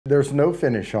There's no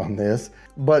finish on this,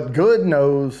 but good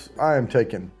knows I am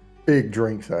taking big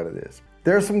drinks out of this.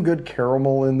 There's some good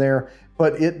caramel in there,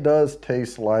 but it does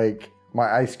taste like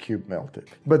my ice cube melted.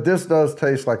 But this does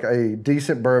taste like a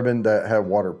decent bourbon that had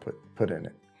water put in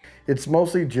it. It's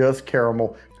mostly just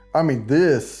caramel. I mean,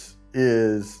 this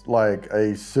is like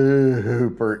a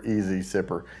super easy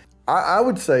sipper. I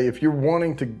would say if you're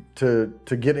wanting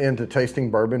to get into tasting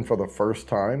bourbon for the first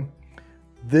time,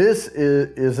 this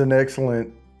is an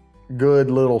excellent,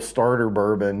 good little starter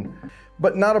bourbon,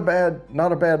 but not a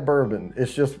bad bourbon.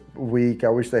 It's just weak. I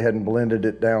wish they hadn't blended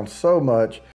it down so much.